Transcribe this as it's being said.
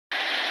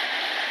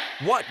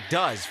What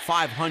does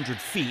 500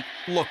 feet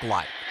look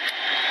like?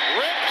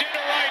 Ripped into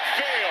right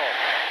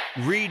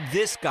field. Read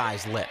this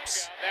guy's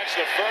lips. That's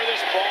the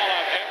furthest ball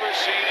I've ever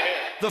seen hit.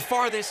 The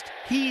farthest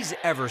he's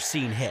ever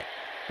seen hit.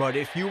 But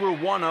if you were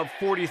one of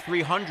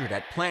 4,300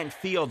 at Plant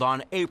Field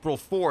on April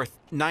 4th,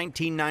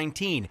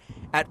 1919,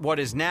 at what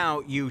is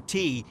now UT,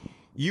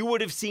 you would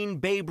have seen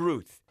Babe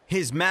Ruth,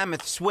 his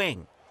mammoth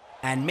swing,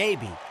 and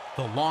maybe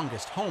the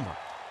longest homer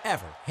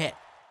ever hit.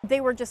 They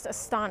were just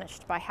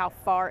astonished by how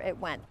far it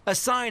went. A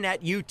sign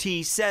at UT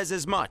says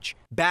as much.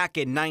 Back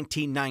in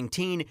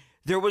 1919,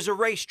 there was a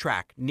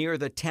racetrack near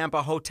the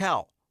Tampa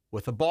Hotel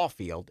with a ball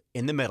field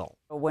in the middle.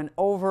 Went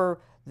over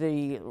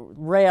the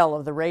rail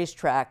of the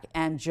racetrack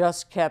and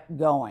just kept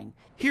going.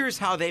 Here's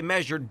how they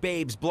measured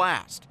Babe's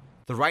blast.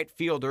 The right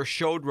fielder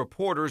showed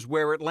reporters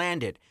where it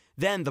landed.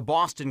 Then the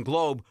Boston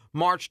Globe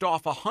marched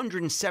off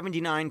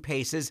 179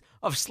 paces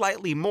of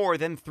slightly more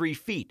than 3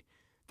 feet.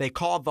 They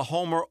called the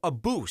homer a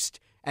boost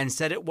and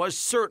said it was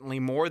certainly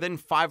more than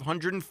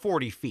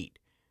 540 feet.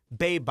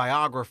 Babe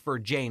biographer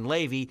Jane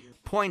Levy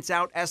points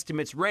out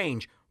estimates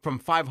range from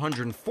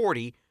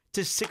 540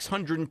 to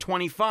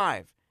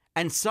 625.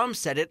 And some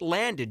said it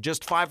landed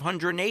just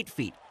 508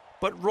 feet,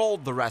 but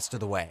rolled the rest of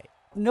the way.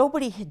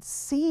 Nobody had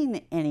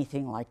seen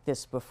anything like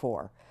this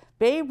before.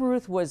 Babe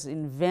Ruth was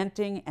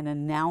inventing and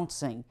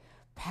announcing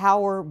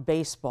power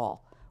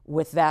baseball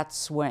with that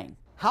swing.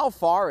 How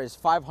far is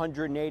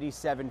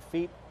 587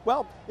 feet?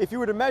 Well, if you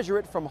were to measure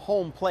it from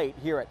home plate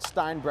here at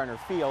Steinbrenner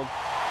Field,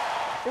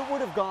 it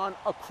would have gone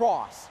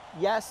across,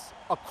 yes,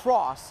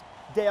 across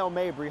Dale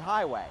Mabry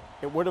Highway.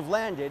 It would have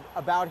landed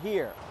about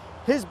here.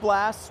 His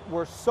blasts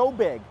were so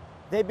big,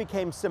 they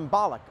became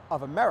symbolic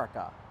of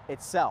America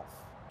itself.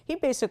 He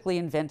basically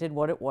invented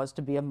what it was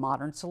to be a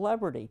modern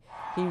celebrity.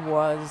 He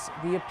was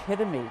the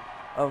epitome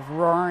of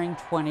roaring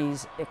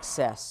 20s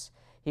excess.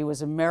 He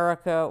was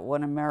America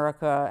when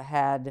America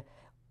had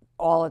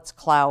all its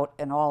clout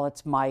and all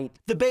its might.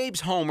 The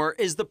Babe's homer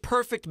is the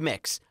perfect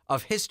mix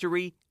of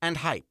history and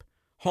hype.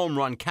 Home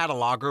run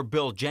cataloger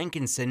Bill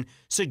Jenkinson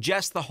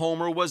suggests the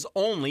homer was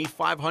only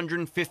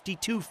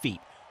 552 feet,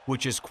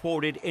 which is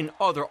quoted in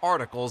other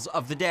articles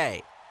of the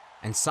day.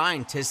 And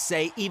scientists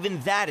say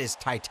even that is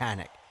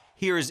titanic.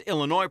 Here's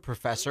Illinois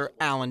professor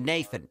Alan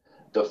Nathan.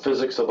 The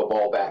physics of the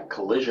ball-back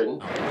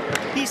collision.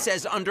 He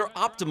says under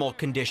optimal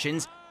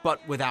conditions, but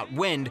without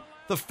wind,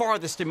 the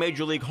farthest a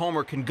Major League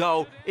homer can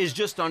go is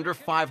just under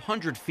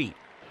 500 feet,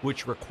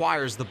 which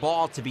requires the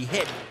ball to be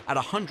hit at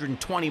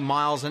 120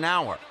 miles an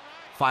hour.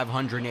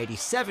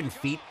 587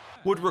 feet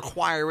would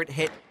require it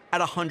hit at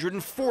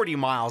 140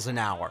 miles an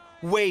hour,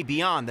 way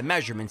beyond the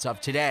measurements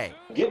of today.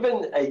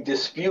 Given a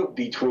dispute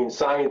between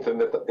science and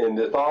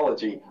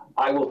mythology,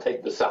 I will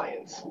take the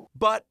science.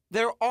 But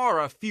there are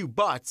a few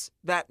buts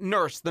that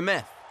nurse the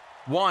myth.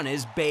 One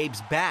is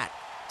Babe's bat.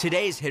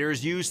 Today's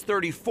hitters use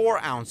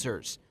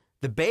 34-ouncers.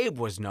 The Babe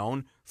was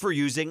known for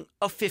using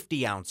a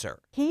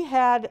 50-ouncer. He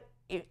had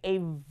a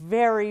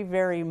very,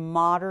 very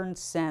modern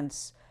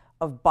sense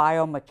of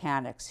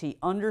biomechanics. He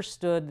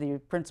understood the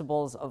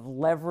principles of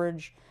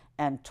leverage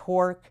and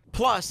torque.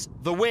 Plus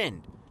the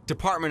wind.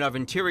 Department of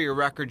Interior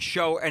records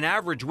show an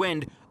average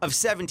wind of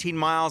 17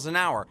 miles an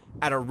hour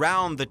at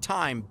around the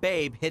time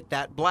Babe hit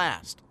that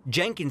blast.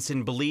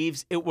 Jenkinson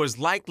believes it was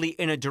likely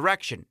in a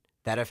direction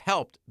that have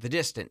helped the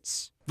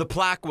distance. The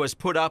plaque was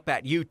put up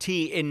at UT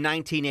in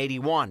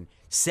 1981,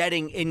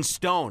 setting in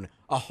stone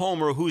a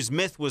homer whose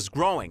myth was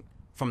growing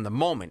from the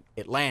moment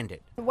it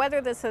landed.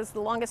 Whether this is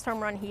the longest home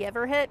run he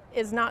ever hit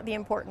is not the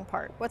important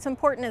part. What's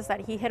important is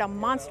that he hit a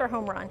monster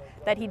home run,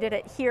 that he did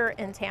it here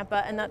in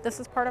Tampa, and that this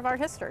is part of our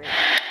history.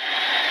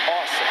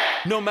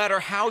 Awesome. No matter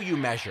how you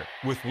measure,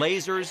 with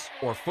lasers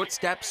or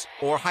footsteps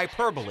or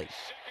hyperbole,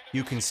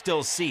 you can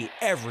still see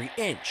every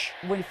inch.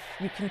 When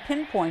you can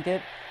pinpoint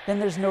it, then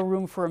there's no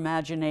room for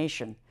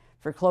imagination,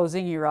 for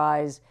closing your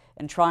eyes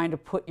and trying to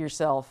put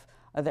yourself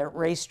at that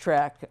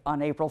racetrack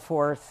on April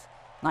 4th,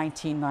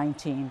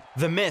 1919.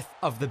 The myth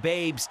of the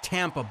Babe's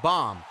Tampa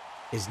bomb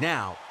is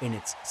now in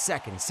its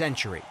second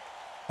century.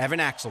 Evan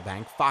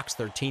Axelbank, Fox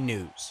 13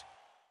 News.